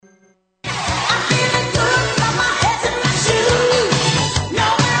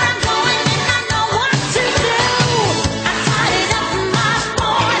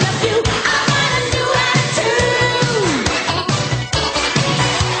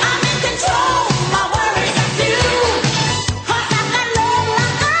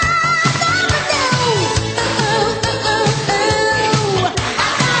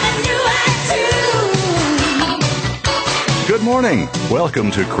morning.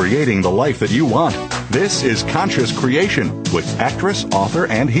 Welcome to Creating the Life That You Want. This is Conscious Creation with actress, author,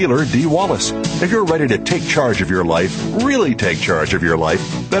 and healer Dee Wallace. If you're ready to take charge of your life, really take charge of your life,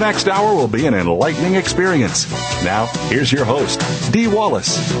 the next hour will be an enlightening experience. Now, here's your host, Dee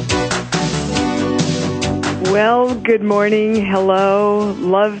Wallace. Well, good morning. Hello.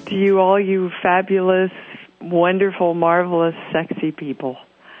 Love to you all, you fabulous, wonderful, marvelous, sexy people.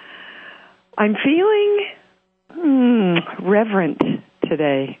 I'm feeling reverent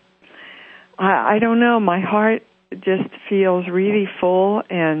today. I don't know. My heart just feels really full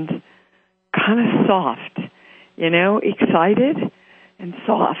and kind of soft, excited and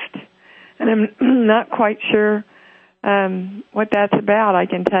soft. And I'm not quite sure what that's about. I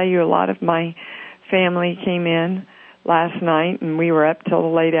can tell you a lot of my family came in last night, and we were up till the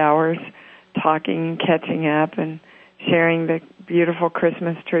late hours talking, catching up, and sharing the beautiful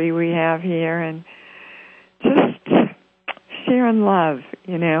Christmas tree we have here, and just sharing love,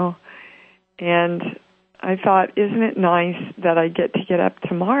 And I thought, isn't it nice that I get to get up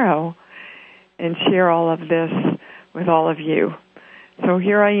tomorrow and share all of this with all of you? So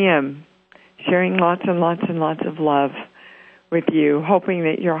here I am, sharing lots and lots and lots of love with you, hoping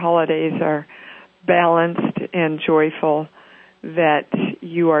that your holidays are balanced and joyful, that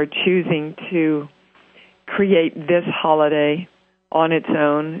you are choosing to create this holiday on its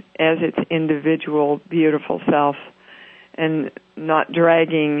own as its individual beautiful self and not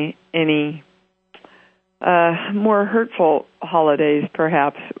dragging any more hurtful holidays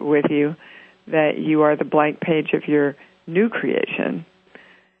perhaps with you, that you are the blank page of your new creation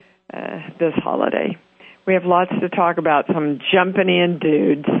this holiday. We have lots to talk about, some jumping in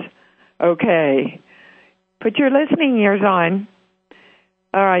dudes. Okay. Put your listening ears on.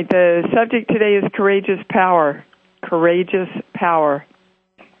 All right, the subject today is courageous power. Courageous power.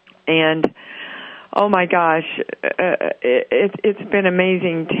 And, oh my gosh, it's been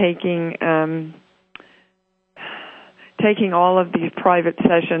amazing taking all of these private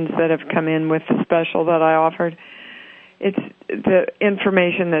sessions that have come in with the special that I offered. It's the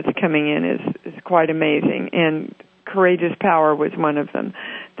information that's coming in is quite amazing, and courageous power was one of them.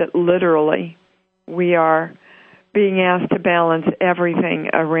 That literally we are being asked to balance everything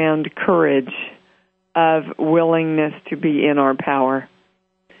around courage of willingness to be in our power.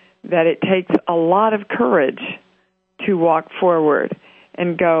 That it takes a lot of courage to walk forward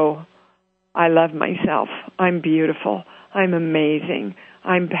and go, I love myself. I'm beautiful. I'm amazing.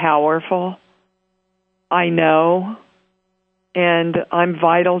 I'm powerful. I know. And I'm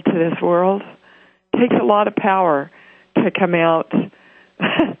vital to this world. It takes a lot of power to come out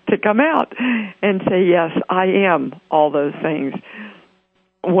and say, yes, I am all those things.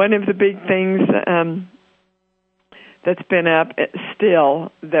 One of the big things that's been up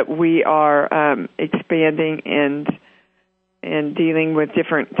still that we are expanding and dealing with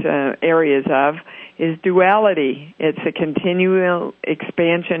different areas of is duality. It's a continual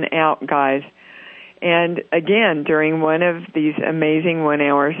expansion out, guys. And again, during one of these amazing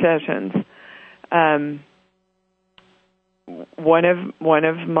 1-hour sessions, one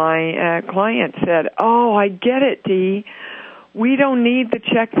of my clients said, "Oh, I get it, Dee. We don't need the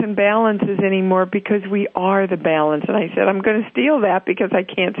checks and balances anymore because we are the balance." And I said, I'm going to steal that because I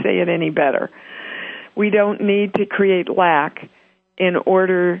can't say it any better. We don't need to create lack in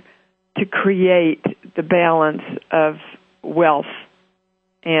order to create the balance of wealth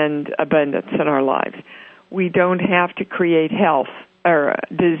and abundance in our lives. We don't have to create health or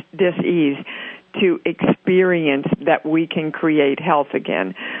dis-ease to experience that we can create health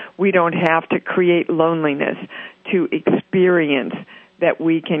again. We don't have to create loneliness to experience that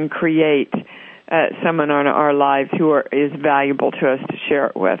we can create someone on our lives who is valuable to us to share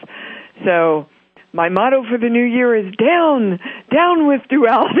it with. So my motto for the new year is down with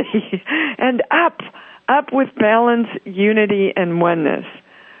duality, and up with balance, unity, and oneness.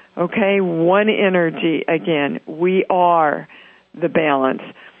 Okay, one energy again. We are the balance.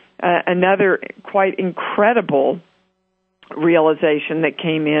 Another quite incredible realization that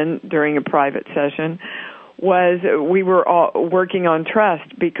came in during a private session was we were all working on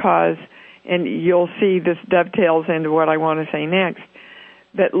trust because, and you'll see this dovetails into what I want to say next,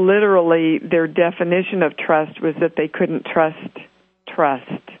 that literally their definition of trust was that they couldn't trust.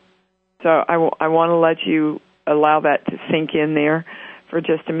 So I want to let you allow that to sink in there for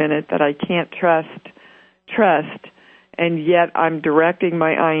just a minute, that I can't trust, and yet I'm directing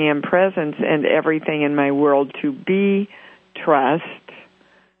my I am presence and everything in my world to be trust.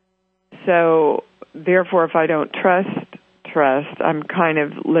 So therefore, if I don't trust, I'm kind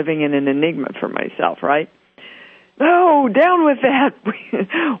of living in an enigma for myself, right? No, down with that.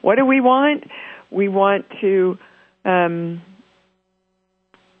 What do we want? We want to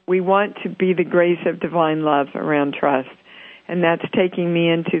We want to be the grace of divine love around trust, and that's taking me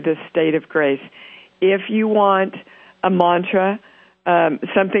into the state of grace. If you want a mantra,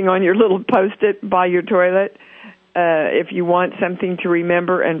 something on your little Post-it by your toilet, if you want something to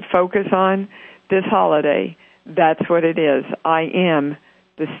remember and focus on this holiday, that's what it is. I am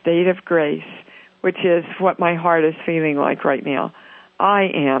the state of grace, which is what my heart is feeling like right now. I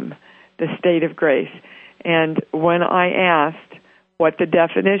am the state of grace. And when I asked what the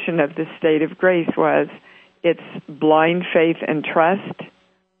definition of the state of grace was, it's blind faith and trust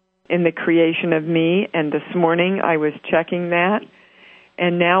in the creation of me. And this morning I was checking that,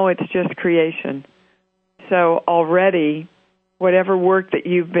 and now it's just creation. So already, whatever work that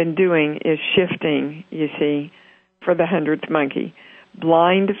you've been doing is shifting, you see, for the 100th monkey.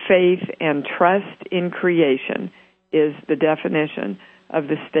 Blind faith and trust in creation is the definition of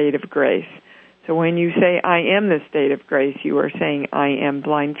the state of grace. So when you say, I am the state of grace, you are saying, I am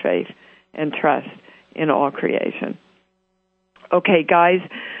blind faith and trust in all creation. Okay, guys,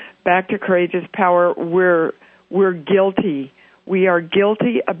 back to courageous power. We're guilty. We are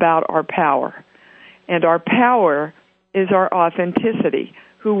guilty about our power. And our power is our authenticity,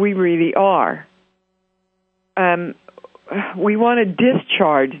 who we really are. We want to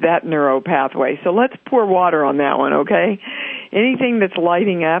discharge that neural pathway. So let's pour water on that one, okay? Anything that's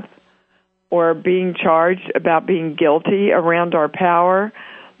lighting up or being charged about being guilty around our power,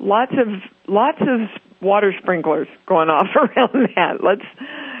 lots of water sprinklers going off around that.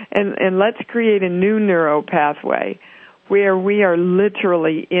 Let's create a new neural pathway where we are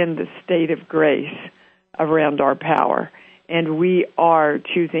literally in the state of grace around our power, and we are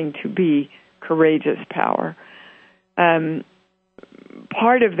choosing to be courageous power.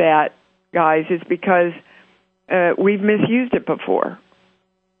 Part of that, guys, is because we've misused it before.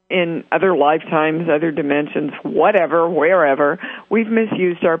 In other lifetimes, other dimensions, whatever, wherever, we've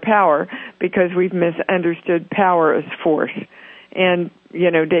misused our power because we've misunderstood power as force. And,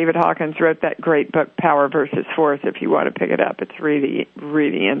 David Hawkins wrote that great book, Power versus Force, if you want to pick it up. It's really,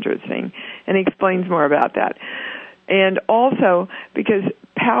 really interesting. And he explains more about that. And also because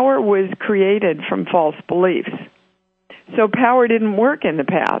power was created from false beliefs. So power didn't work in the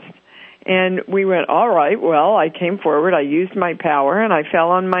past. And we went, all right, well, I came forward, I used my power, and I fell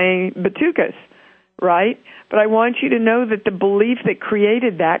on my batucas, right? But I want you to know that the belief that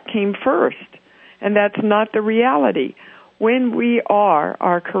created that came first, and that's not the reality. When we are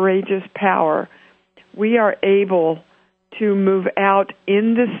our courageous power, we are able to move out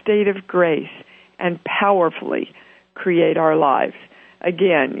in the state of grace and powerfully create our lives.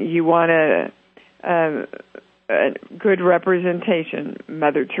 Again, you want a good representation,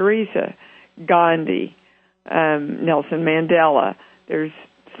 Mother Teresa, Gandhi, Nelson Mandela. There's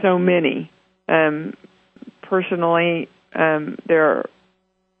so many. Personally, there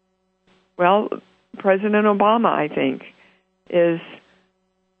are, President Obama, I think, is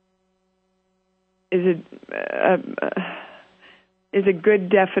a good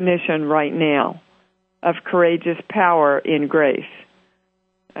definition right now of courageous power in grace.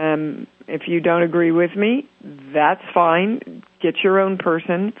 If you don't agree with me, that's fine. Get your own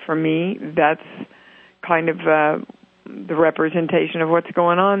person. For me, that's kind of the representation of what's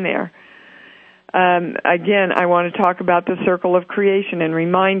going on there. Again, I want to talk about the circle of creation and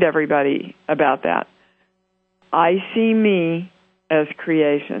remind everybody about that. I see me as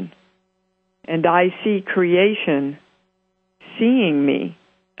creation, and I see creation seeing me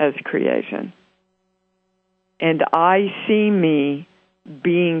as creation. And I see me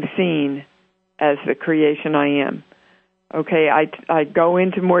being seen as the creation I am. Okay, I go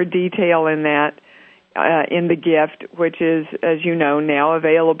into more detail in that in the gift, which is, as you know, now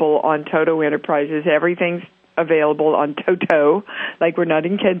available on Toto Enterprises. Everything's available on Toto, like we're not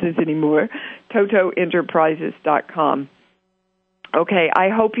in Kansas anymore, TotoEnterprises.com. Okay, I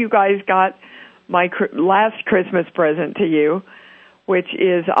hope you guys got my last Christmas present to you, which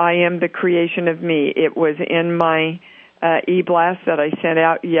is I Am the Creation of Me. It was in my e-blast that I sent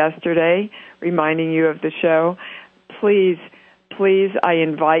out yesterday, reminding you of the show. Please, I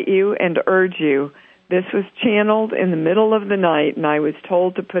invite you and urge you. This was channeled in the middle of the night, and I was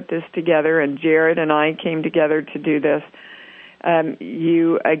told to put this together, and Jared and I came together to do this.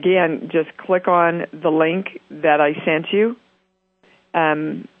 You, again, just click on the link that I sent you,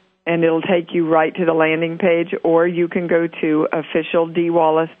 and it'll take you right to the landing page, or you can go to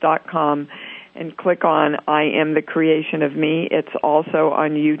officialdwallace.com and click on I Am the Creation of Me. It's also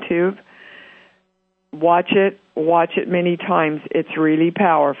on YouTube. Watch it many times. It's really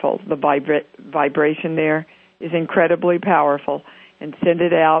powerful. The vibration there is incredibly powerful. And send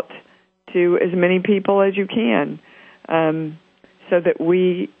it out to as many people as you can so that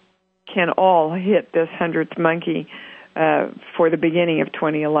we can all hit this 100th monkey for the beginning of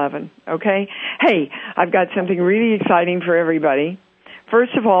 2011, okay? Hey, I've got something really exciting for everybody.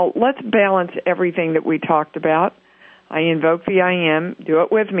 First of all, let's balance everything that we talked about. I invoke the I Am. Do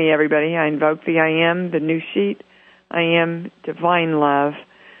it with me, everybody. I invoke the I Am, the new sheet. I am divine love.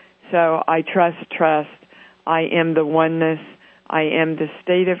 So I trust. I am the oneness. I am the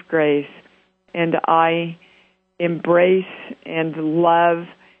state of grace. And I embrace and love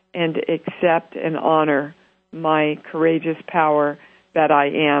and accept and honor my courageous power that I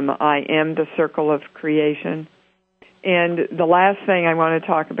am. I am the circle of creation. And the last thing I want to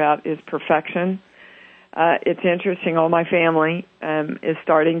talk about is perfection. It's interesting, all my family is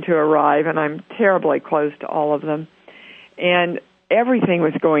starting to arrive, and I'm terribly close to all of them. And everything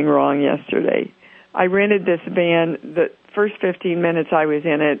was going wrong yesterday. I rented this van. The first 15 minutes I was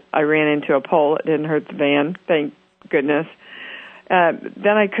in it, I ran into a pole. It didn't hurt the van, thank goodness.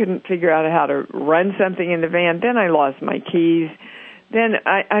 Then I couldn't figure out how to run something in the van. Then I lost my keys. Then,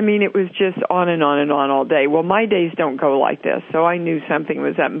 I mean, it was just on and on and on all day. Well, my days don't go like this, so I knew something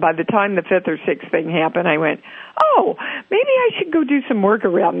was up. And by the time the fifth or sixth thing happened, I went, oh, maybe I should go do some work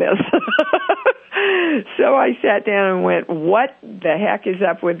around this. So I sat down and went, what the heck is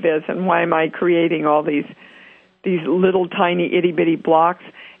up with this, and why am I creating all these little tiny itty-bitty blocks?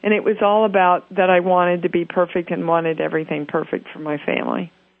 And it was all about that I wanted to be perfect and wanted everything perfect for my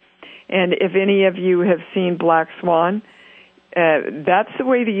family. And if any of you have seen Black Swan, that's the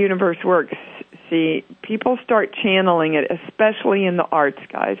way the universe works. See, people start channeling it, especially in the arts,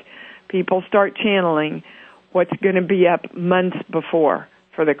 guys. People start channeling what's going to be up months before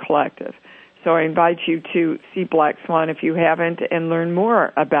for the collective. So I invite you to see Black Swan if you haven't and learn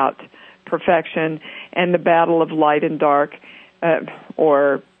more about perfection and the battle of light and dark,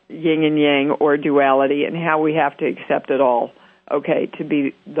 or yin and yang, or duality, and how we have to accept it all, okay, to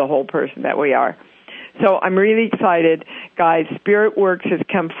be the whole person that we are. So I'm really excited. Guys, Spirit Works has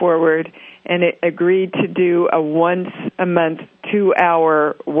come forward and it agreed to do a once-a-month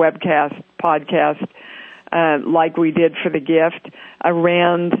 2-hour webcast, podcast, like we did for the gift,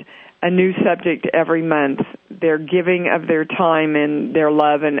 around a new subject every month. They're giving of their time and their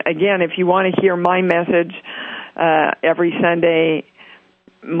love. And again, if you want to hear my message every Sunday,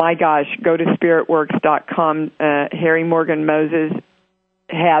 my gosh, go to spiritworks.com. Harry Morgan Moses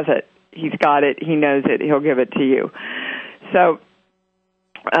has it. He's got it. He knows it. He'll give it to you. So,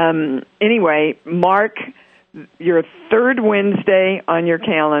 anyway, mark your third Wednesday on your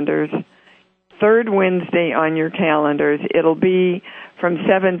calendars. Third Wednesday on your calendars. It'll be from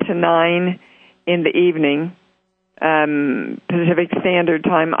 7 to 9 in the evening, Pacific Standard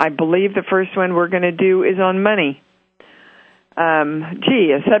Time. I believe the first one we're going to do is on money.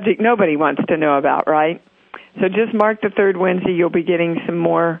 A subject nobody wants to know about, right? So just mark the third Wednesday. You'll be getting some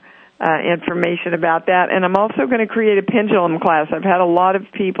more information about that. And I'm also going to create a pendulum class. I've had a lot of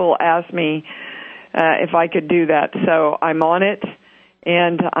people ask me if I could do that. So I'm on it,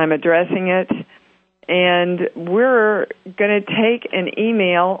 and I'm addressing it. And we're going to take an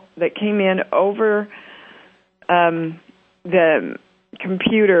email that came in over the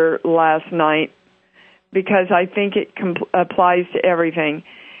computer last night, because I think it applies to everything.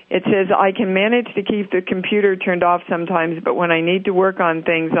 It says, I can manage to keep the computer turned off sometimes, but when I need to work on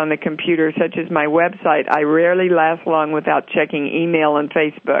things on the computer, such as my website, I rarely last long without checking email and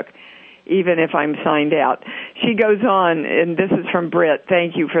Facebook, even if I'm signed out. She goes on, and this is from Britt.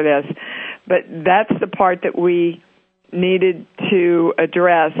 Thank you for this. But that's the part that we needed to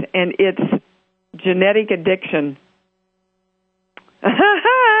address, and it's genetic addiction.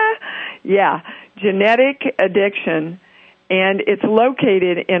 Yeah, genetic addiction. And it's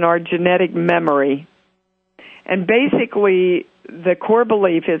located in our genetic memory. And basically, the core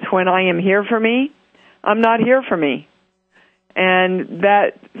belief is when I am here for me, I'm not here for me. And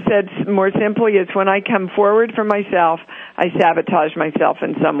that, said more simply, is when I come forward for myself, I sabotage myself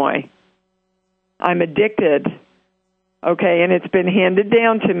in some way. I'm addicted, okay, and it's been handed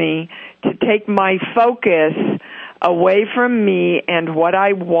down to me to take my focus away from me and what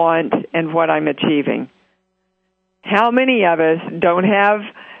I want and what I'm achieving. How many of us don't have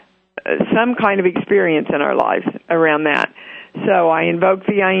some kind of experience in our lives around that? So I invoke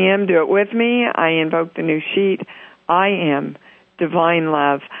the I Am. Do it with me. I invoke the new sheet. I am divine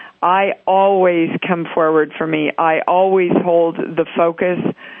love. I always come forward for me. I always hold the focus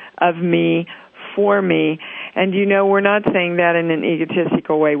of me for me. And you know, we're not saying that in an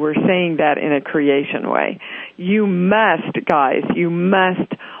egotistical way. We're saying that in a creation way. You must, guys, you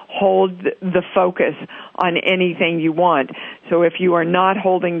must hold the focus on anything you want. So if you are not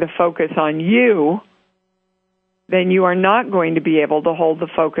holding the focus on you, then you are not going to be able to hold the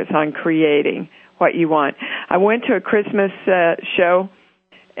focus on creating what you want. I went to a Christmas show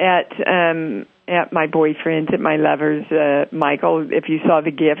at my boyfriend's, at my lover's, Michael. If you saw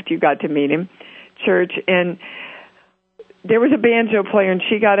The Gift, you got to meet him, church. And there was a banjo player, and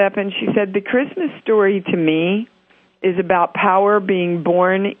she got up and she said, the Christmas story to me is about power being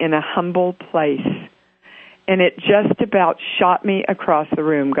born in a humble place. And it just about shot me across the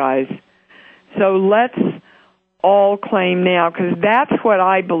room, guys. So let's all claim now, because that's what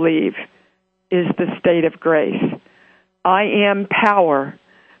I believe is the state of grace. I am power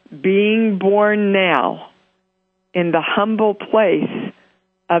being born now in the humble place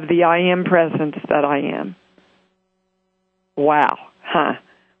of the I am presence that I am. Wow.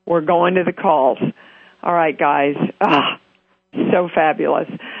 We're going to the calls. All right, guys. So fabulous.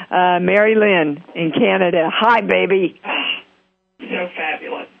 Mary Lynn in Canada. Hi, baby. So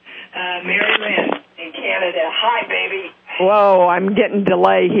fabulous. Mary Lynn in Canada. Hi, baby. Whoa, I'm getting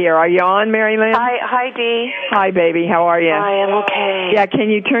delay here. Are you on, Mary Lynn? Hi, Dee. Hi, baby. How are you? I am okay. Yeah, can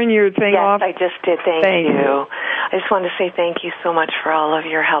you turn your thing off? Yes, I just did. Thank you. I just wanted to say thank you so much for all of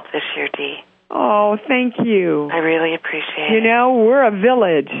your help this year, Dee. Oh, thank you. I really appreciate it. You know, we're a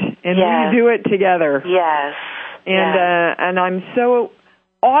village, and we do it together. Yes. And I'm so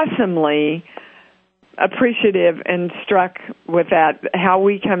awesomely appreciative and struck with that, how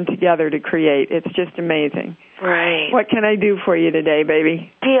we come together to create. It's just amazing. Right. What can I do for you today,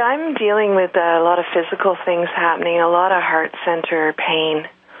 baby? Dee, I'm dealing with a lot of physical things happening, a lot of heart center pain,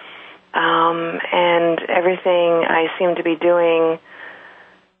 and everything I seem to be doing,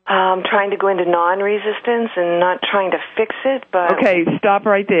 trying to go into non-resistance and not trying to fix it, but... Okay, stop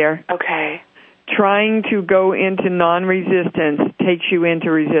right there. Okay. Trying to go into non-resistance takes you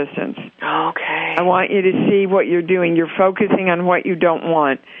into resistance. Okay. I want you to see what you're doing. You're focusing on what you don't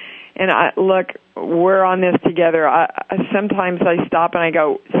want. And look, we're on this together. Sometimes I stop and I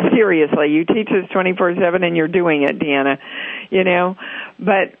go, seriously, you teach us 24/7 and you're doing it, Deanna. You know?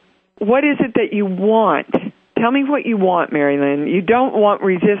 But what is it that you want? Tell me what you want, Mary Lynn. You don't want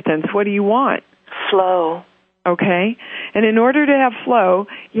resistance. What do you want? Flow. Okay? And in order to have flow,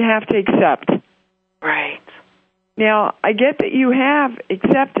 you have to accept. Right. Now, I get that you have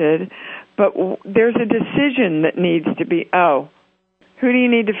accepted, but there's a decision that needs to be, who do you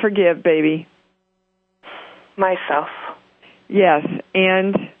need to forgive, baby? Myself. Yes,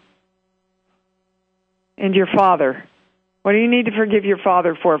 and your father. What do you need to forgive your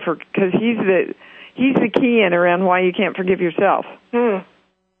father for? Because he's the key in around why you can't forgive yourself. For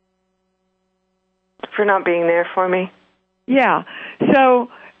not being there for me. Yeah. So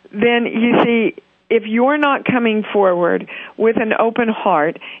then you see, if you're not coming forward with an open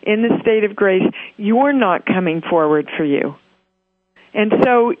heart in the state of grace, you're not coming forward for you. And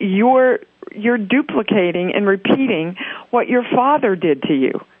so you're duplicating and repeating what your father did to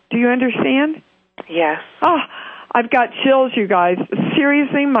you. Do you understand? Yes. Oh, I've got chills, you guys.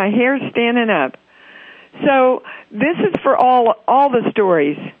 Seriously, my hair's standing up. So this is for all the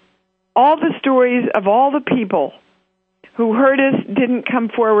stories. All the stories of all the people who hurt us, didn't come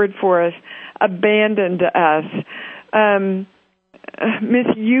forward for us, abandoned us,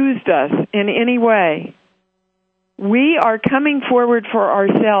 misused us in any way. We are coming forward for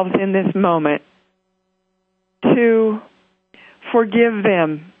ourselves in this moment to forgive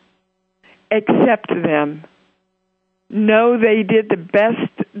them, accept them, know they did the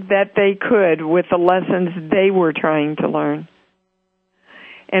best that they could with the lessons they were trying to learn.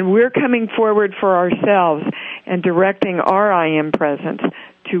 And we're coming forward for ourselves and directing our I am presence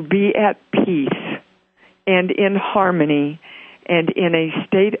to be at peace and in harmony and in a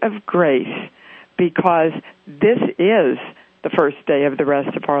state of grace, because this is the first day of the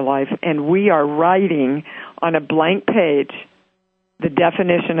rest of our life, and we are writing on a blank page the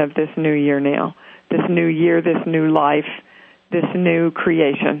definition of this new year now, this new year, this new life, this new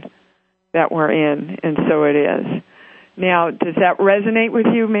creation that we're in, and so it is. Now, does that resonate with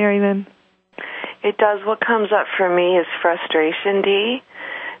you, Mary Lynn? It does. What comes up for me is frustration, Dee,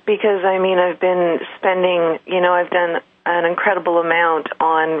 because, I've been spending, I've done an incredible amount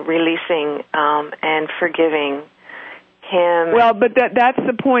on releasing and forgiving him. Well, but that's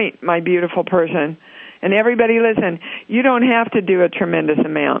the point, my beautiful person. And everybody listen, you don't have to do a tremendous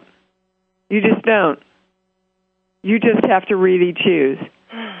amount. You just don't. You just have to really choose.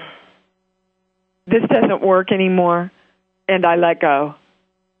 This doesn't work anymore, and I let go.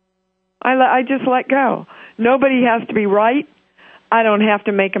 I just let go. Nobody has to be right. I don't have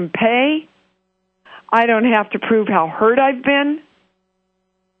to make them pay. I don't have to prove how hurt I've been,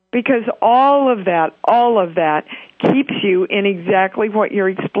 because all of that keeps you in exactly what you're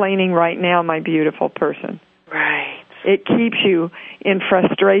explaining right now, my beautiful person. Right. It keeps you in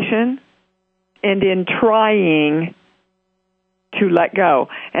frustration and in trying to let go.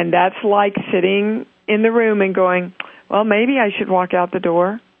 And that's like sitting in the room and going, well, maybe I should walk out the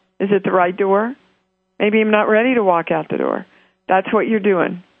door. Is it the right door? Maybe I'm not ready to walk out the door. That's what you're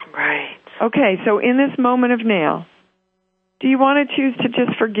doing. Right. Okay, so in this moment of now, do you want to choose to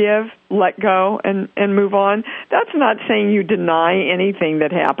just forgive, let go, and move on? That's not saying you deny anything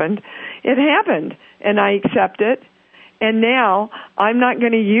that happened. It happened, and I accept it. And now I'm not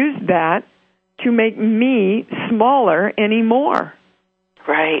going to use that to make me smaller anymore.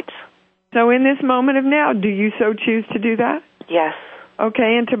 Right. So in this moment of now, do you so choose to do that? Yes.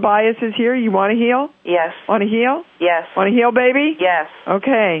 Okay, and Tobias is here. You want to heal? Yes. Want to heal? Yes. Want to heal, baby? Yes.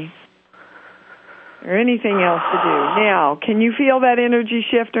 Okay. Or anything else to do. Now, can you feel that energy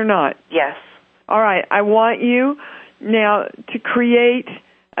shift or not? Yes. All right, I want you now to create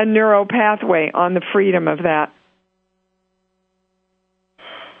a neural pathway on the freedom of that.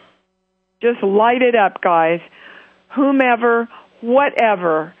 Just light it up, guys. Whomever,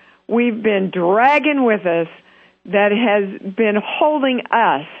 whatever we've been dragging with us that has been holding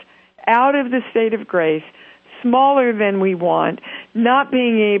us out of the state of grace, smaller than we want, not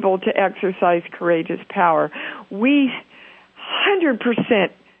being able to exercise courageous power. We 100%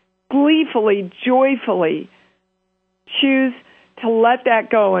 gleefully, joyfully choose to let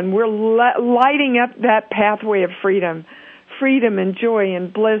that go, and we're lighting up that pathway of freedom and joy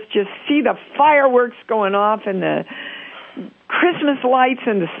and bliss. Just see the fireworks going off and the Christmas lights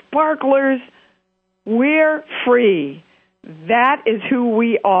and the sparklers. We're free. That is who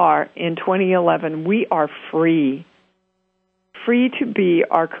we are in 2011. We are free. Free to be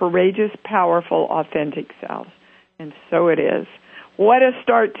our courageous, powerful, authentic selves. And so it is. What a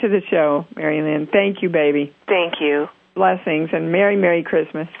start to the show, Mary Lynn. Thank you, baby. Thank you. Blessings, and Merry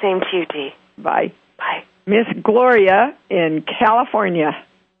Christmas. Same to you, Dee. Bye. Bye. Miss Gloria in California.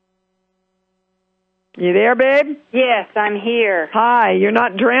 You there, babe? Yes, I'm here. Hi. You're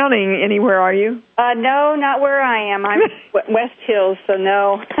not drowning anywhere, are you? No, not where I am. I'm West Hills, so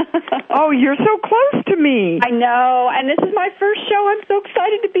no. Oh, you're so close to me. I know, and this is my first show. I'm so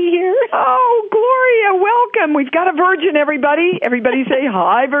excited to be here. Oh, Gloria, welcome. We've got a virgin, everybody. Everybody say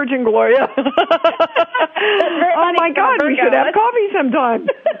hi, Virgin Gloria. Oh, my God, we should have coffee sometime.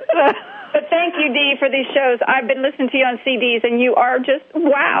 But thank you, Dee, for these shows. I've been listening to you on CDs, and you are just,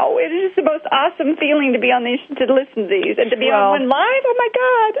 wow. It is the most awesome feeling to be on these, to listen to these, and to be on one live. Oh, my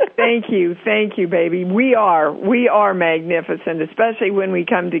God. Thank you, baby. We are magnificent, especially when we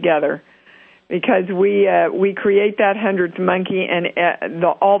come together, because we create that 100th monkey, and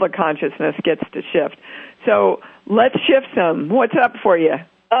all the consciousness gets to shift. So let's shift some. What's up for you?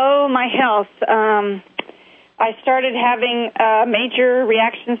 Oh, my health. I started having major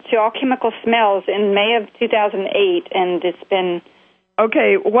reactions to all chemical smells in May of 2008, and it's been...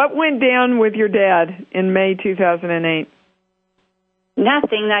 Okay, what went down with your dad in May 2008?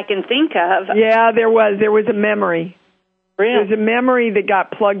 Nothing I can think of. Yeah, there was a memory. Really? There was a memory that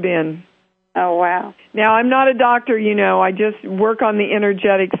got plugged in. Oh, wow. Now, I'm not a doctor, I just work on the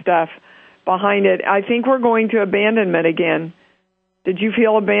energetic stuff behind it. I think we're going to abandonment again. Did you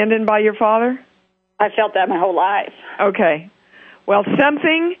feel abandoned by your father? I felt that my whole life. Okay. Well,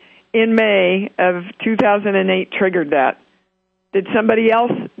 something in May of 2008 triggered that. Did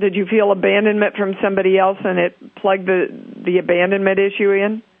you feel abandonment from somebody else and it plugged the abandonment issue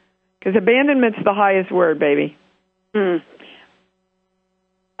in? Because abandonment's the highest word, baby. I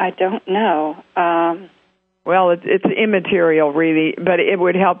don't know. Well, it's immaterial, really, but it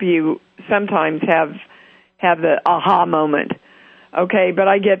would help you sometimes have the aha moment. Okay, but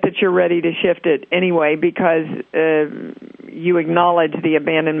I get that you're ready to shift it anyway because you acknowledge the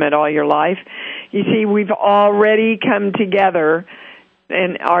abandonment all your life. You see, we've already come together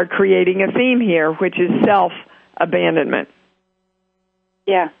and are creating a theme here, which is self-abandonment.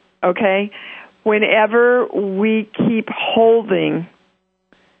 Yeah. Okay? Whenever we keep holding...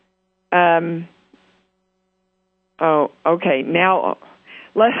 okay, now...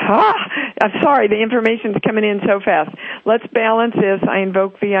 I'm sorry, the information's coming in so fast. Let's balance this. I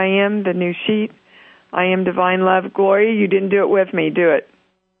invoke the I Am, the new sheet. I am divine love. Gloria, you didn't do it with me. Do it.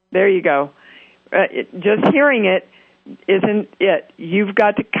 There you go. Just hearing it isn't it. You've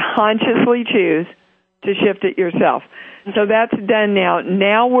got to consciously choose to shift it yourself. So that's done now.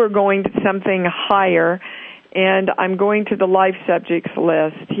 Now we're going to something higher, and I'm going to the life subjects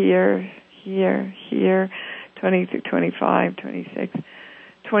list. Here, 20 through 25, 26...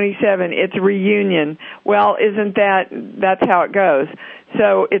 27, it's reunion. Well, that's how it goes.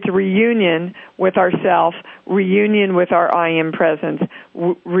 So it's reunion with ourself, reunion with our I am presence,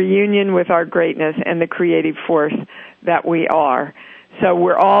 reunion with our greatness and the creative force that we are. So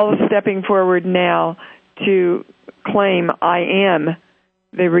we're all stepping forward now to claim I am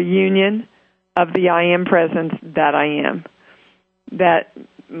the reunion of the I am presence that I am. That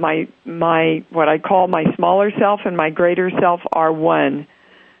my what I call my smaller self and my greater self are one.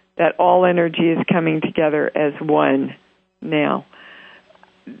 That all energy is coming together as one now.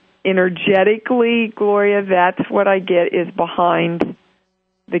 Energetically, Gloria, that's what I get is behind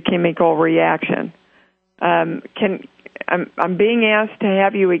the chemical reaction. I'm being asked to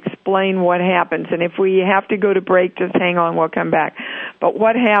have you explain what happens, and if we have to go to break, just hang on, we'll come back. But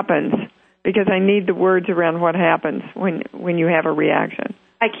what happens? Because I need the words around what happens when you have a reaction.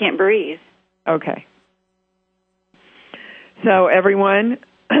 I can't breathe. Okay. So everyone,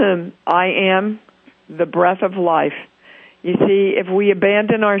 I am the breath of life. You see, if we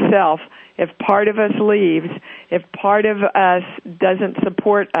abandon ourselves, if part of us leaves, if part of us doesn't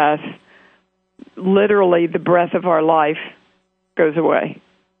support us, literally the breath of our life goes away,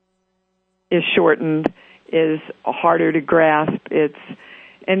 is shortened, is harder to grasp.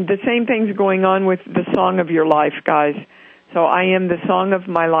 And the same thing's going on with the song of your life, guys. So I am the song of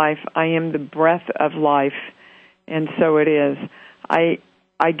my life. I am the breath of life. And so it is. I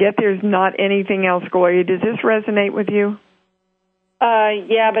get there's not anything else, Gloria. Does this resonate with you?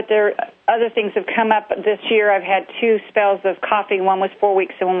 Yeah, but other things have come up this year. I've had 2 spells of coughing. One was 4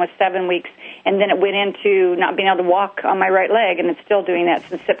 weeks and one was 7 weeks. And then it went into not being able to walk on my right leg, and it's still doing that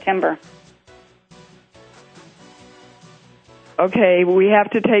since September. Okay, we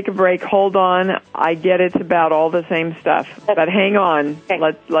have to take a break. Hold on. I get it's about all the same stuff. But hang on. Okay.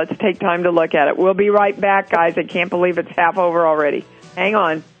 Let's take time to look at it. We'll be right back, guys. I can't believe it's half over already. Hang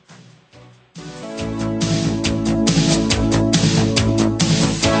on.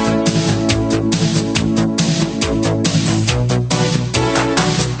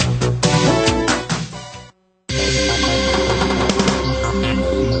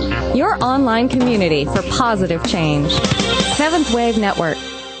 Your online community for positive change. Seventh Wave Network.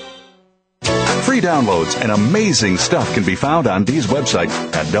 Free downloads and amazing stuff can be found on Dee's website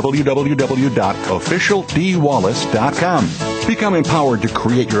at www.officialdwallace.com. Become empowered to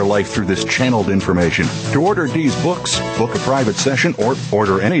create your life through this channeled information. To order Dee's books, book a private session, or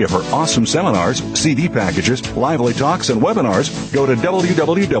order any of her awesome seminars, CD packages, lively talks, and webinars, go to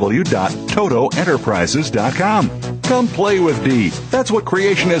www.totoenterprises.com. Come play with Dee. That's what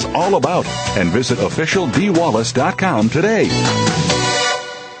creation is all about. And visit officialdwallace.com today.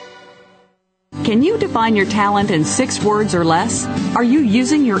 Can you define your talent in 6 words or less? Are you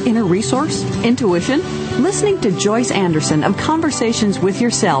using your inner resource, intuition? Listening to Joyce Anderson of Conversations with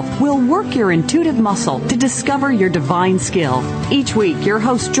Yourself will work your intuitive muscle to discover your divine skill. Each week, your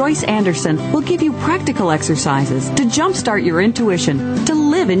host Joyce Anderson will give you practical exercises to jumpstart your intuition, to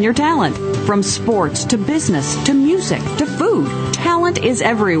live in your talent. From sports to business to music to food, talent is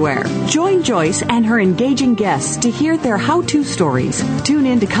everywhere. Join Joyce and her engaging guests to hear their how-to stories. Tune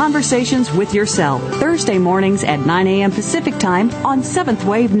in to Conversations with Yourself, Thursday mornings at 9 a.m. Pacific Time on 7th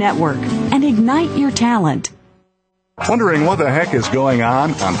Wave Network, and ignite your talent. Wondering what the heck is going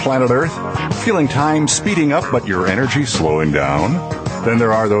on planet Earth? Feeling time speeding up but your energy slowing down? Then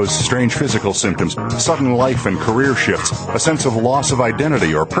there are those strange physical symptoms, sudden life and career shifts, a sense of loss of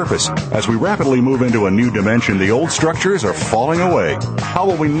identity or purpose. As we rapidly move into a new dimension, the old structures are falling away. How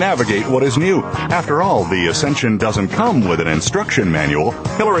will we navigate what is new? After all, the Ascension doesn't come with an instruction manual.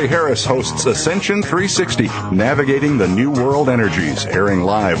 Hillary Harris hosts Ascension 360, Navigating the New World Energies, airing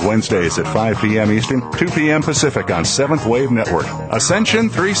live Wednesdays at 5 p.m. Eastern, 2 p.m. Pacific on 7th Wave Network. Ascension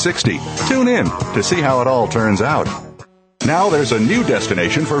 360. Tune in to see how it all turns out. Now there's a new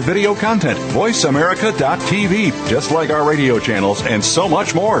destination for video content, VoiceAmerica.tv, just like our radio channels and so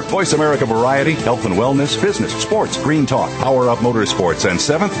much more. Voice America Variety, Health and Wellness, Business, Sports, Green Talk, Power Up Motorsports, and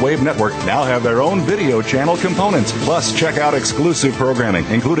 7th Wave Network now have their own video channel components. Plus, check out exclusive programming,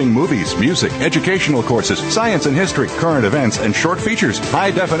 including movies, music, educational courses, science and history, current events, and short features.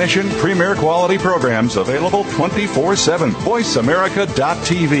 High-definition, premier quality programs available 24/7.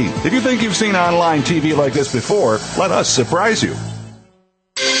 VoiceAmerica.tv. If you think you've seen online TV like this before, let us surprise you.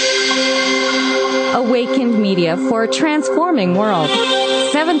 Awakened media for a transforming world.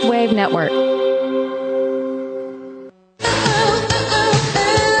 7th Wave Network.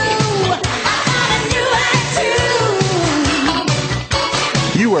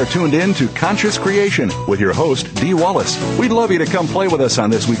 You are tuned in to Conscious Creation with your host, Dee Wallace. We'd love you to come play with us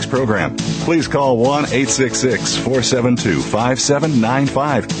on this week's program. Please call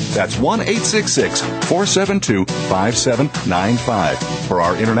 1-866-472-5795. That's 1-866-472-5795. For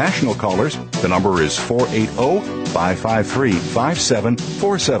our international callers, the number is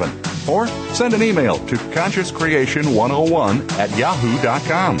 480-553-5747. Or send an email to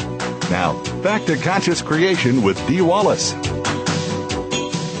consciouscreation101@yahoo.com. Now, back to Conscious Creation with Dee Wallace.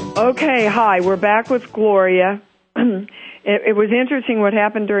 Okay, hi, we're back with Gloria. It was interesting what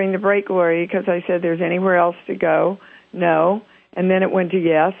happened during the break, Gloria, because I said there's anywhere else to go. No. And then it went to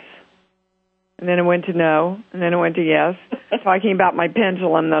yes. And then it went to no. And then it went to yes. Talking about my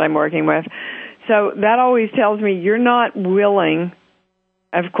pendulum that I'm working with. So that always tells me you're not willing.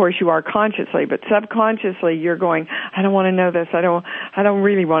 Of course, you are consciously, but subconsciously you're going, I don't want to know this. I don't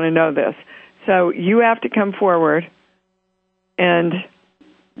really want to know this. So you have to come forward and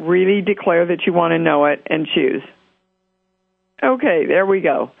really declare that you want to know it and choose. Okay, there we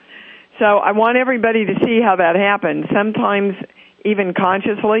go. So I want everybody to see how that happens. Sometimes, even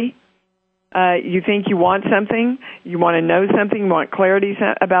consciously, you think you want something, you want to know something, you want clarity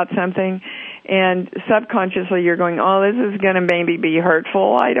about something, and subconsciously you're going, oh, this is going to maybe be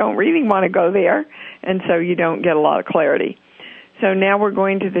hurtful. I don't really want to go there. And so you don't get a lot of clarity. So now we're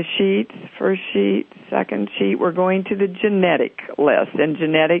going to the sheets, first sheet, second sheet. We're going to the genetic list. And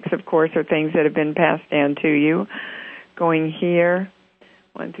genetics, of course, are things that have been passed down to you. Going here,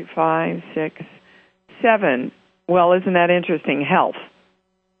 1 through 5, 6, 7. Well, isn't that interesting? Health.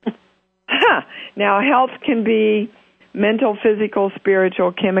 Now, health can be mental, physical,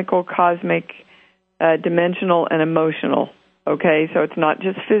 spiritual, chemical, cosmic, dimensional, and emotional. Okay, so it's not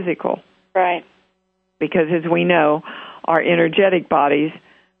just physical. Right. Because as we know, our energetic bodies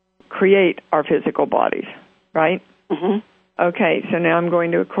create our physical bodies, right? Mm-hmm. Okay, so now I'm going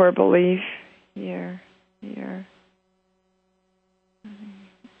to a core belief. Here.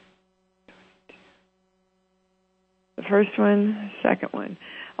 The first one, second one.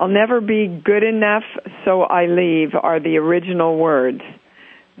 I'll never be good enough, so I leave are the original words.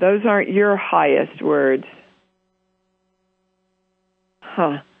 Those aren't your highest words.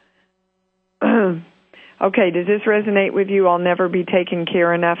 Okay, does this resonate with you? I'll never be taken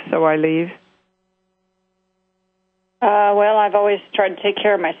care enough, so I leave? Well, I've always tried to take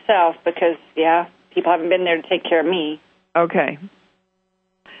care of myself because, people haven't been there to take care of me. Okay.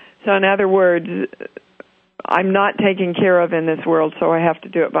 So in other words, I'm not taken care of in this world, so I have to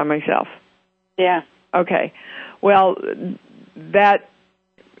do it by myself. Yeah. Okay. Well, that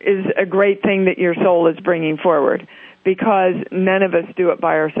is a great thing that your soul is bringing forward because none of us do it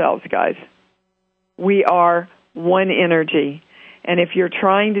by ourselves, guys. We are one energy. And if you're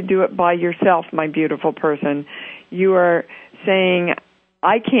trying to do it by yourself, my beautiful person, you are saying,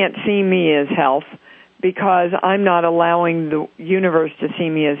 I can't see me as health because I'm not allowing the universe to see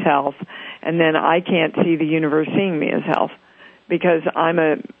me as health. And then I can't see the universe seeing me as health because I'm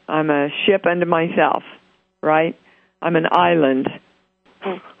a ship unto myself, right? I'm an island.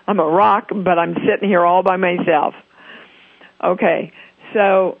 I'm a rock, but I'm sitting here all by myself. Okay,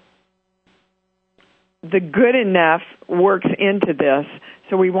 so the good enough works into this,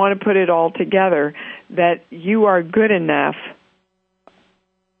 so we want to put it all together, that you are good enough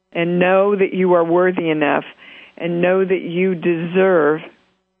and know that you are worthy enough and know that you deserve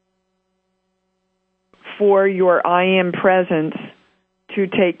for your I Am presence to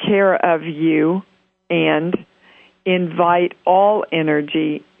take care of you and invite all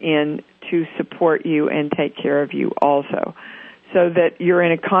energy in to support you and take care of you also, so that you're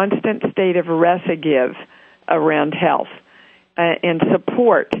in a constant state of recidive around health. And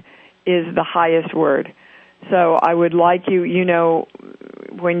support is the highest word. So I would like you,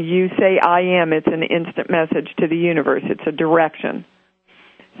 when you say I am, it's an instant message to the universe. It's a direction.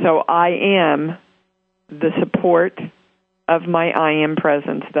 So I am the support of my I am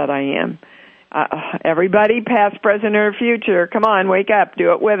presence that I am. Everybody, past, present, or future, come on, wake up,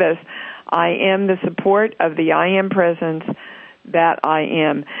 do it with us. I am the support of the I am presence that I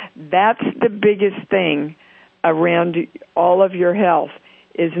am. That's the biggest thing around all of your health,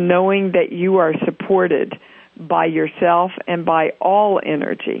 is knowing that you are supported by yourself and by all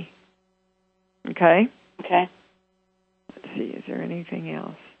energy. Okay? Okay. Let's see, is there anything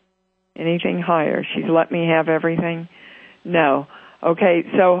else? Anything higher? She's let me have everything? No. Okay,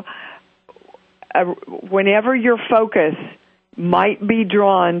 so whenever your focus might be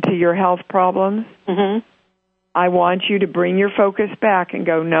drawn to your health problems, mm-hmm. I want you to bring your focus back and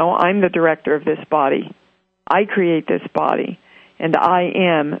go, no, I'm the director of this body. I create this body, and I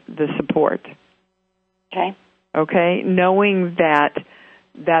am the support. Okay. Okay? Knowing that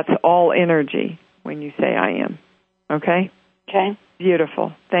That's all energy when you say I am. Okay? Okay.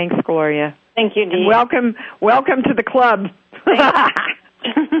 Beautiful. Thanks, Gloria. Thank you, Dee. And welcome to the club.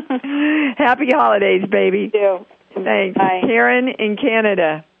 Happy holidays, baby. Thank you. Thanks. Bye. Karen in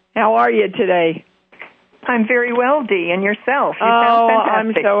Canada. How are you today? I'm very well, Dee, and yourself? You sound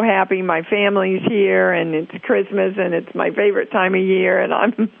fantastic. I'm so happy. My family's here, and it's Christmas, and it's my favorite time of year, and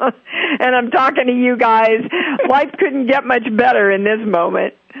I'm talking to you guys. Life couldn't get much better in this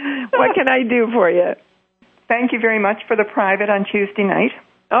moment. What can I do for you? Thank you very much for the private on Tuesday night.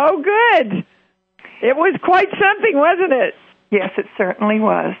 Oh, good. It was quite something, wasn't it? Yes, it certainly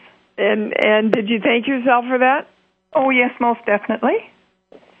was. And did you thank yourself for that? Oh, yes, most definitely.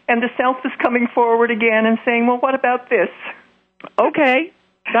 And the self is coming forward again and saying, well, what about this? Okay.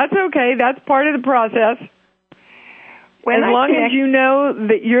 That's okay. That's part of the process. As long as you know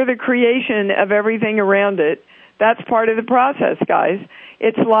that you're the creation of everything around it, that's part of the process, guys.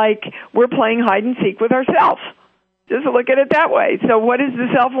 It's like we're playing hide and seek with ourselves. Just look at it that way. So what does the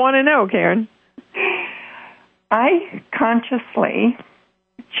self want to know, Karen? I consciously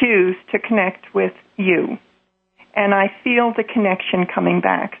choose to connect with you. And I feel the connection coming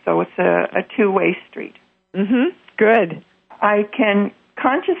back, so it's a two-way street. Mm-hmm. Good. I can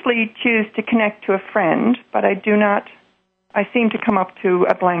consciously choose to connect to a friend, but I seem to come up to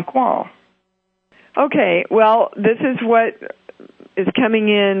a blank wall. Okay, well, this is what is coming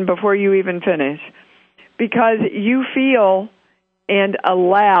in before you even finish. Because you feel and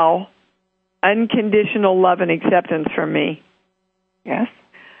allow unconditional love and acceptance from me. Yes.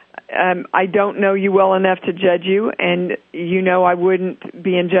 I don't know you well enough to judge you, and you know I wouldn't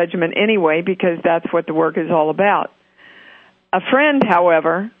be in judgment anyway because that's what the work is all about. A friend,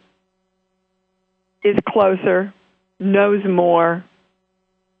 however, is closer, knows more,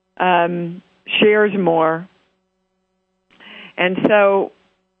 shares more. And so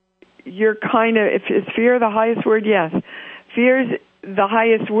you're kind of, is fear the highest word? Yes. Fear is the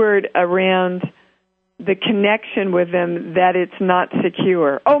highest word around the connection with them, that it's not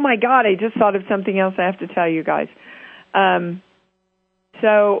secure. Oh, my God, I just thought of something else I have to tell you guys.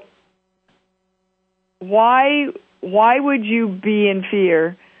 So why would you be in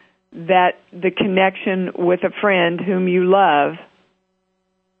fear that the connection with a friend whom you love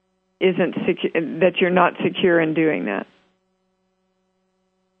isn't that you're not secure in doing that?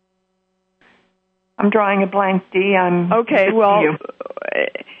 I'm drawing a blank, Dee. Okay, well,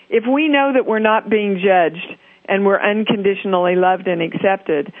 if we know that we're not being judged and we're unconditionally loved and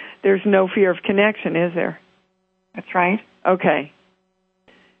accepted, there's no fear of connection, is there? That's right. Okay.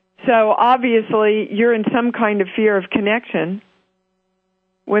 So obviously you're in some kind of fear of connection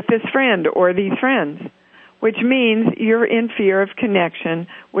with this friend or these friends, which means you're in fear of connection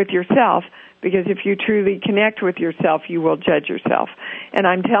with yourself, because if you truly connect with yourself, you will judge yourself. And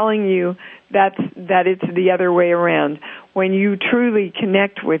I'm telling you that it's the other way around. When you truly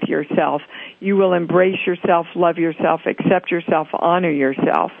connect with yourself, you will embrace yourself, love yourself, accept yourself, honor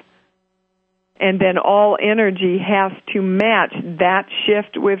yourself. And then all energy has to match that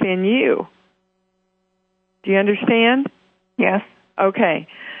shift within you. Do you understand? Yes. Okay.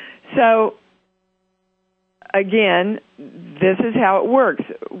 So, again, this is how it works.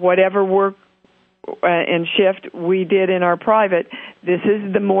 Whatever work and shift we did in our private, this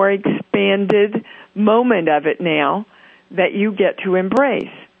is the more expanded moment of it now that you get to embrace.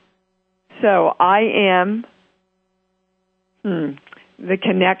 So I am the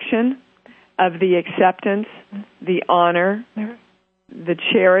connection of the acceptance, the honor, the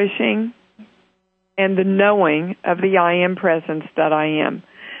cherishing, and the knowing of the I am presence that I am.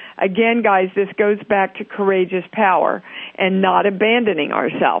 Again, guys, this goes back to courageous power and not abandoning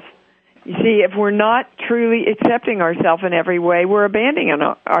ourselves. You see, if we're not truly accepting ourselves in every way, we're abandoning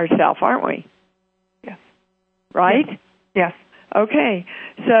ourselves, aren't we? Yes. Right? Yes. Okay.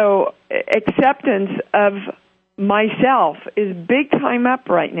 So acceptance of myself is big time up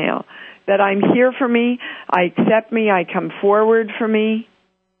right now. That I'm here for me, I accept me, I come forward for me,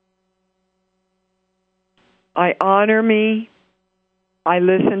 I honor me, I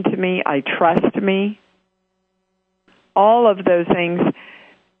listen to me, I trust me. All of those things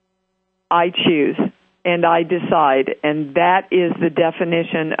I choose and I decide, and that is the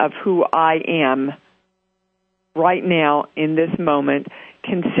definition of who I am right now in this moment,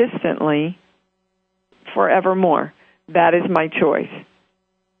 consistently, forevermore. That is my choice.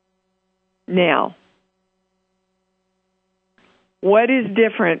 Now, what is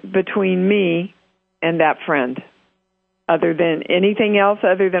different between me and that friend? Other than anything else,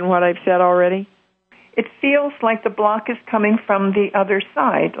 other than what I've said already? It feels like the block is coming from the other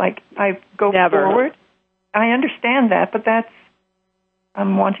side. Like I go Never. forward. I understand that, but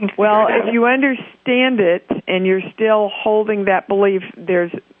I'm wanting to. Well, if you understand it and you're still holding that belief,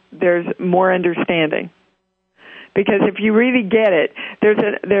 there's more understanding. Because if you really get it,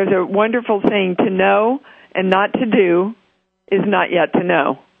 there's a wonderful saying: to know and not to do is not yet to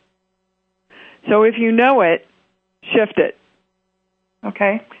know. So if you know it, shift it.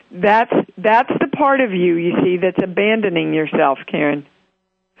 Okay. That's the part of you see, that's abandoning yourself, Karen.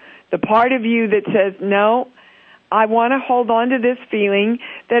 The part of you that says, no, I want to hold on to this feeling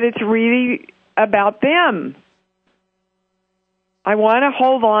that it's really about them. I want to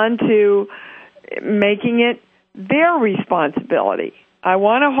hold on to making it their responsibility. I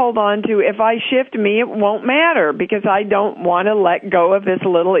want to hold on to, if I shift me, it won't matter because I don't want to let go of this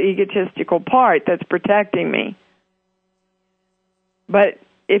little egotistical part that's protecting me. But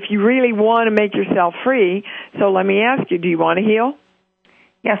if you really want to make yourself free, so let me ask you, do you want to heal?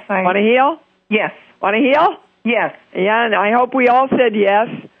 Yes, I want to heal? Yes. Want to heal? Yes. Yeah, and I hope we all said yes,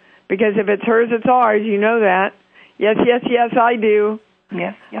 because if it's hers, it's ours. You know that. Yes, yes, yes, I do.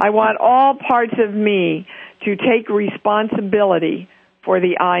 Yes. Yes. I want all parts of me to take responsibility for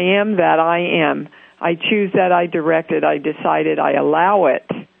the I am that I am. I choose that, I direct it, I decide it, I allow it.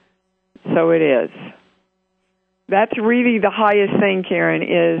 So it is. That's really the highest thing, Karen,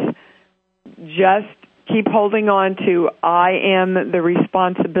 is just keep holding on to I am the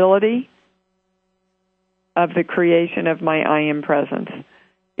responsibility of the creation of my I am presence.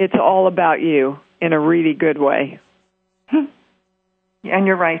 It's all about you in a really good way. And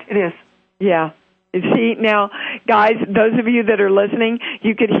you're right, it is. Yeah. See, now, guys, those of you that are listening,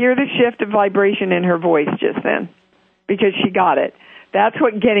 you could hear the shift of vibration in her voice just then because she got it. That's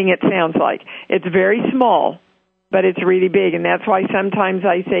what getting it sounds like. It's very small, but it's really big, and that's why sometimes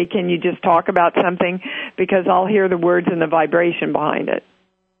I say, can you just talk about something, because I'll hear the words and the vibration behind it.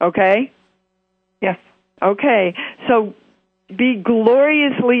 Okay? Yes. Okay, so be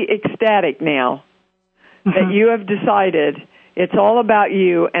gloriously ecstatic now that you have decided it's all about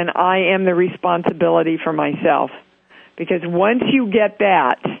you and I am the responsibility for myself. Because once you get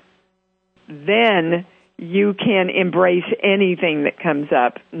that, then you can embrace anything that comes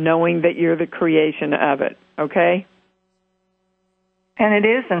up, knowing that you're the creation of it. Okay? And it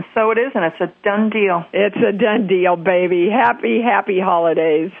is, and so it is, and it's a done deal. It's a done deal, baby. Happy, happy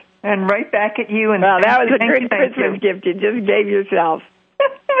holidays. And right back at you. And well, that was a great Christmas gift you just gave yourself.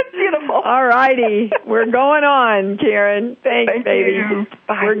 Beautiful. All righty. We're going on, Karen. Thanks, Thank baby. You.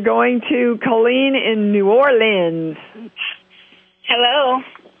 Bye. We're going to Colleen in New Orleans. Hello.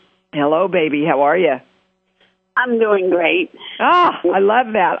 Hello, baby. How are you? I'm doing great. Ah, I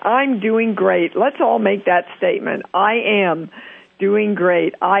love that. I'm doing great. Let's all make that statement. I am doing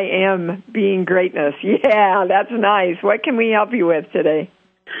great. I am being greatness. Yeah, that's nice. What can we help you with today?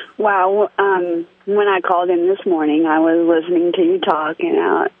 Well, when I called in this morning, I was listening to you talk,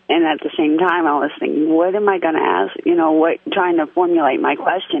 and at the same time, I was thinking, what am I going to ask? Trying to formulate my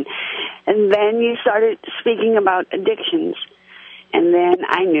question. And then you started speaking about addictions, and then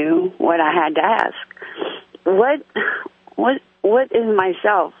I knew what I had to ask. What is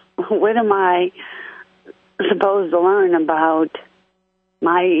myself? What am I supposed to learn about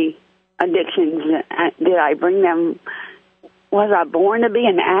my addictions? Did I bring them? Was I born to be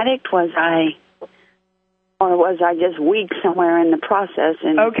an addict? Or was I just weak somewhere in the process?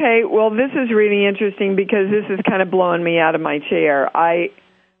 Okay, well, this is really interesting because this is kind of blowing me out of my chair. I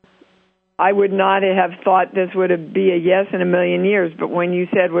would not have thought this would be a yes in a million years, but when you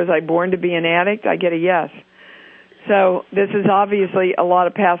said, was I born to be an addict, I get a yes. So this is obviously a lot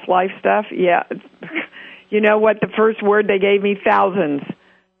of past life stuff. Yeah. You know what? The first word they gave me, thousands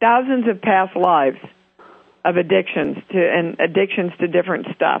of past lives of addictions to different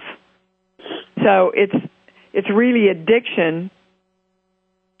stuff. So it's really addiction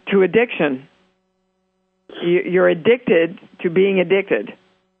to addiction. You're addicted to being addicted.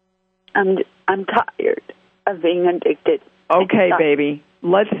 I'm tired of being addicted. Okay, baby.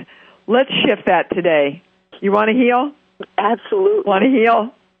 Let's shift that today. You want to heal? Absolutely. Want to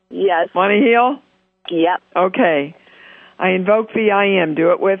heal? Yes. Want to heal? Yep. Okay. I invoke the I am.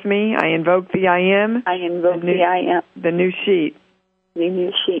 Do it with me. I invoke the I am. I invoke the I am. The new sheet. The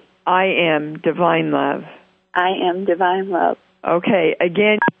new sheet. I am divine love. I am divine love. Okay.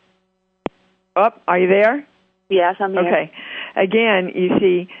 Again. Oh, are you there? Yes, I'm here. Okay. Again, you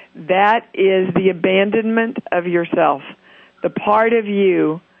see, that is the abandonment of yourself. The part of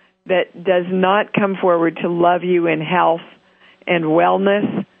you that does not come forward to love you in health and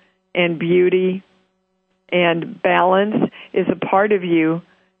wellness and beauty and balance is a part of you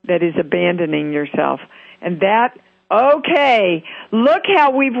that is abandoning yourself. And that, okay, look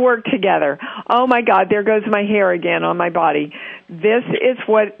how we've worked together. Oh, my God, there goes my hair again on my body. this is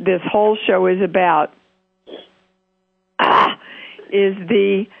what this whole show is about, is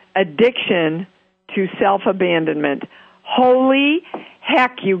the addiction to self-abandonment. Holy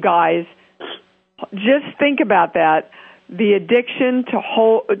heck, you guys. Just think about that. The addiction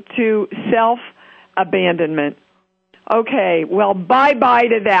to self-abandonment. Okay, well, bye-bye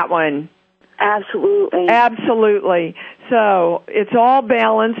to that one. Absolutely. Absolutely. So it's all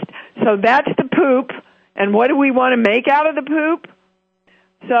balanced. So that's the poop. And what do we want to make out of the poop?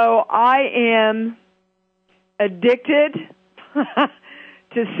 So I am addicted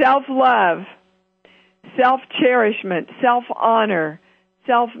to self-love, self-cherishment, self-honor,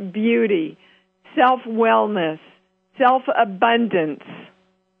 self-beauty, self-wellness, self-abundance.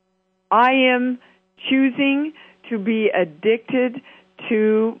 I am choosing to be addicted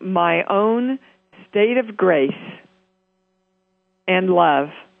to my own state of grace and love.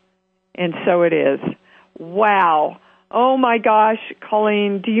 And so it is. Wow. Oh, my gosh,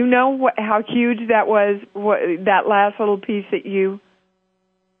 Colleen, do you know how huge that was, that last little piece that you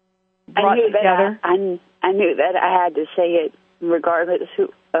brought together? I knew that I had to say it regardless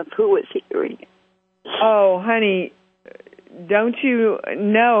of who was hearing it. Oh, honey, don't you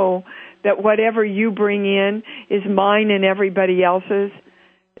know that whatever you bring in is mine and everybody else's?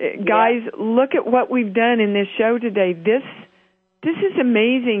 Guys, look at what we've done in this show today. This is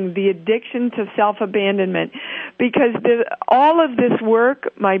amazing, the addiction to self-abandonment, because all of this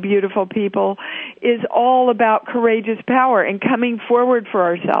work, my beautiful people, is all about courageous power and coming forward for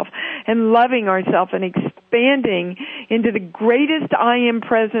ourselves and loving ourselves and expanding into the greatest I am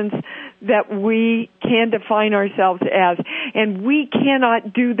presence that we can define ourselves as. And we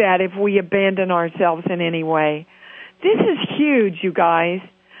cannot do that if we abandon ourselves in any way. This is huge, you guys.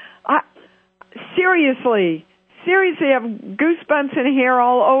 Seriously, I have goosebumps and hair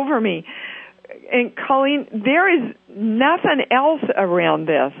all over me. And Colleen, there is nothing else around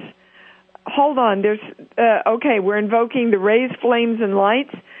this. Hold on. Okay, we're invoking the raised flames and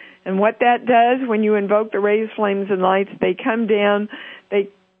lights. And what that does, when you invoke the raised flames and lights, they come down, they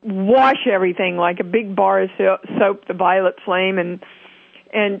wash everything like a big bar of soap, the violet flame, and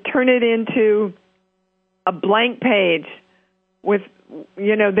turn it into a blank page with,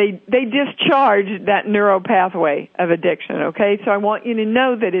 they discharge that neural pathway of addiction, okay? So I want you to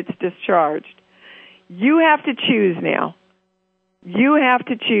know that it's discharged. You have to choose now. You have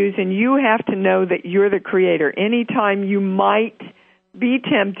to choose, and you have to know that you're the creator. Anytime you might be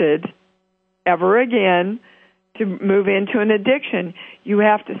tempted ever again to move into an addiction, you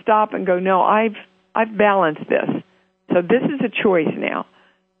have to stop and go, no, I've balanced this. So this is a choice now.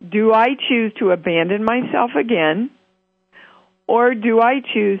 Do I choose to abandon myself again? Or do I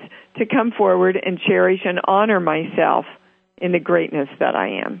choose to come forward and cherish and honor myself in the greatness that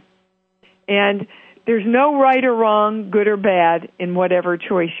I am? And there's no right or wrong, good or bad, in whatever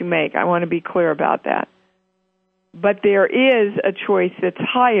choice you make. I want to be clear about that. But there is a choice that's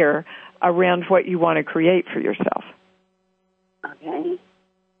higher around what you want to create for yourself. Okay.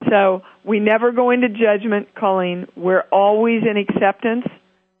 So we never go into judgment, Colleen. We're always in acceptance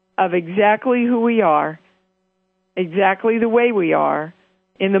of exactly who we are, exactly the way we are,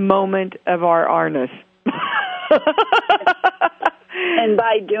 in the moment of our ourness. And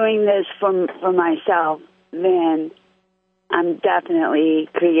by doing this for myself, then I'm definitely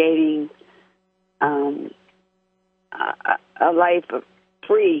creating a life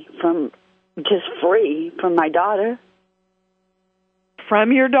free from my daughter.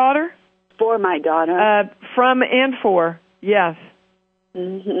 From your daughter? For my daughter. From and for, yes.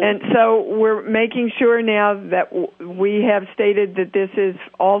 Mm-hmm. And so we're making sure now that we have stated that this is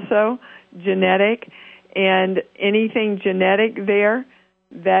also genetic, and anything genetic there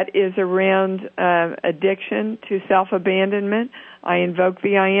that is around addiction to self-abandonment, I invoke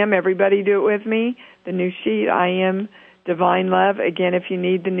the I Am. Everybody do it with me. The new sheet, I Am Divine Love. Again, if you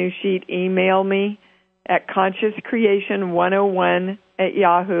need the new sheet, email me at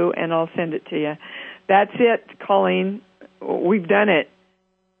consciouscreation101@yahoo, and I'll send it to you. That's it, Colleen. We've done it.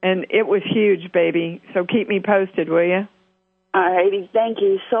 And it was huge, baby. So keep me posted, will you? All righty. Thank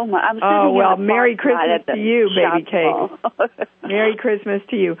you so much. Merry Christmas to you, baby cake. Merry Christmas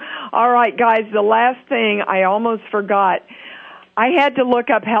to you. All right, guys, the last thing I almost forgot. I had to look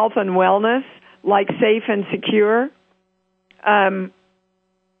up health and wellness, like safe and secure.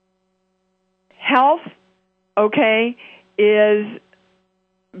 Health, okay, is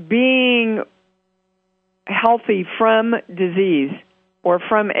being healthy from disease or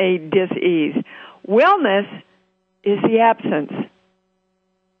from a dis-ease. Wellness is the absence.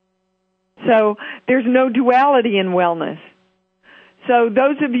 So there's no duality in wellness. So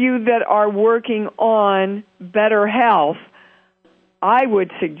those of you that are working on better health, I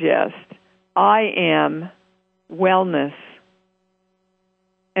would suggest I am wellness.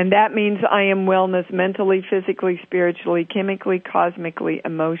 And that means I am wellness mentally, physically, spiritually, chemically, cosmically,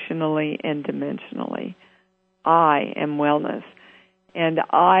 emotionally, and dimensionally. I am wellness. And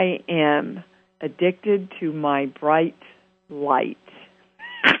I am addicted to my bright light.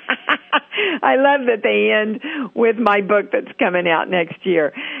 I love that they end with my book that's coming out next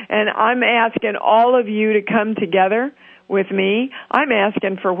year. And I'm asking all of you to come together with me. I'm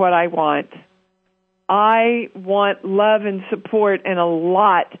asking for what I want. I want love and support and a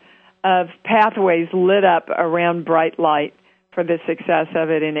lot of pathways lit up around bright light for the success of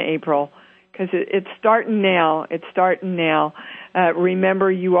it in April. Because it's starting now. It's starting now. Remember,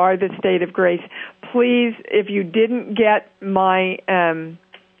 you are the state of grace. Please, if you didn't get my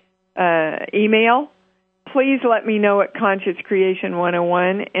email, please let me know at Conscious Creation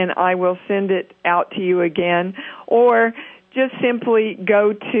 101, and I will send it out to you again. Or just simply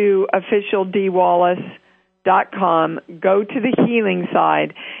go to officialdwallace.com, go to the healing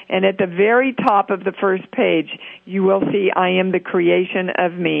side, and at the very top of the first page, you will see I am the creation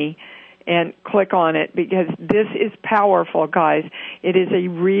of me, and click on it, because this is powerful, guys. It is a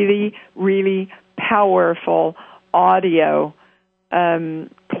really, really powerful audio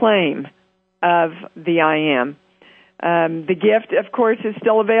claim of the I am. The gift, of course, is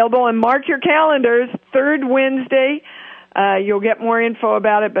still available, and mark your calendars, third Wednesday. You'll get more info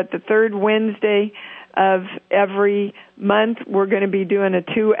about it, but the third Wednesday of every month, we're going to be doing a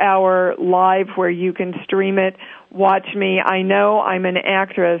 2-hour live where you can stream it, watch me. I know I'm an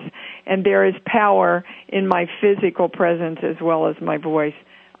actress, and there is power in my physical presence as well as my voice.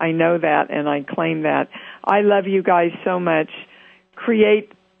 I know that, and I claim that. I love you guys so much.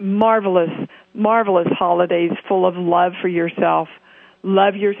 Create marvelous, marvelous holidays full of love for yourself.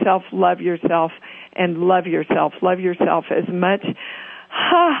 Love yourself, love yourself, and love yourself. Love yourself as much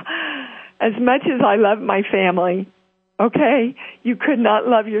as I love my family. Okay? You could not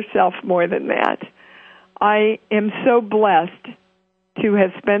love yourself more than that. I am so blessed to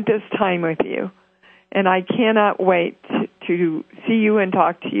have spent this time with you, and I cannot wait to see you and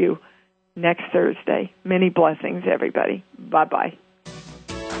talk to you next Thursday. Many blessings, everybody. Bye-bye.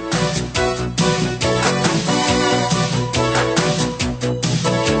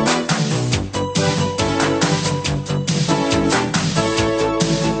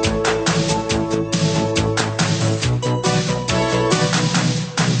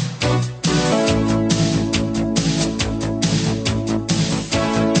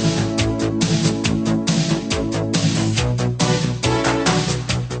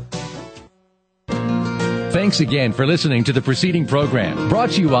 Thanks again for listening to the preceding program, brought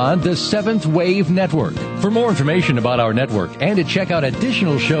to you on the Seventh Wave Network. For more information about our network and to check out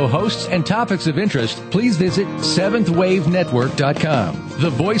additional show hosts and topics of interest, please visit seventhwavenetwork.com. The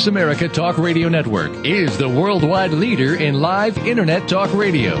Voice America Talk Radio Network is the worldwide leader in live Internet talk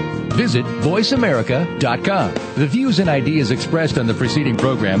radio. Visit voiceamerica.com. The views and ideas expressed on the preceding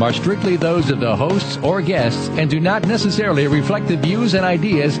program are strictly those of the hosts or guests and do not necessarily reflect the views and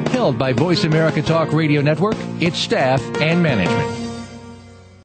ideas held by Voice America Talk Radio Network, its staff, and management.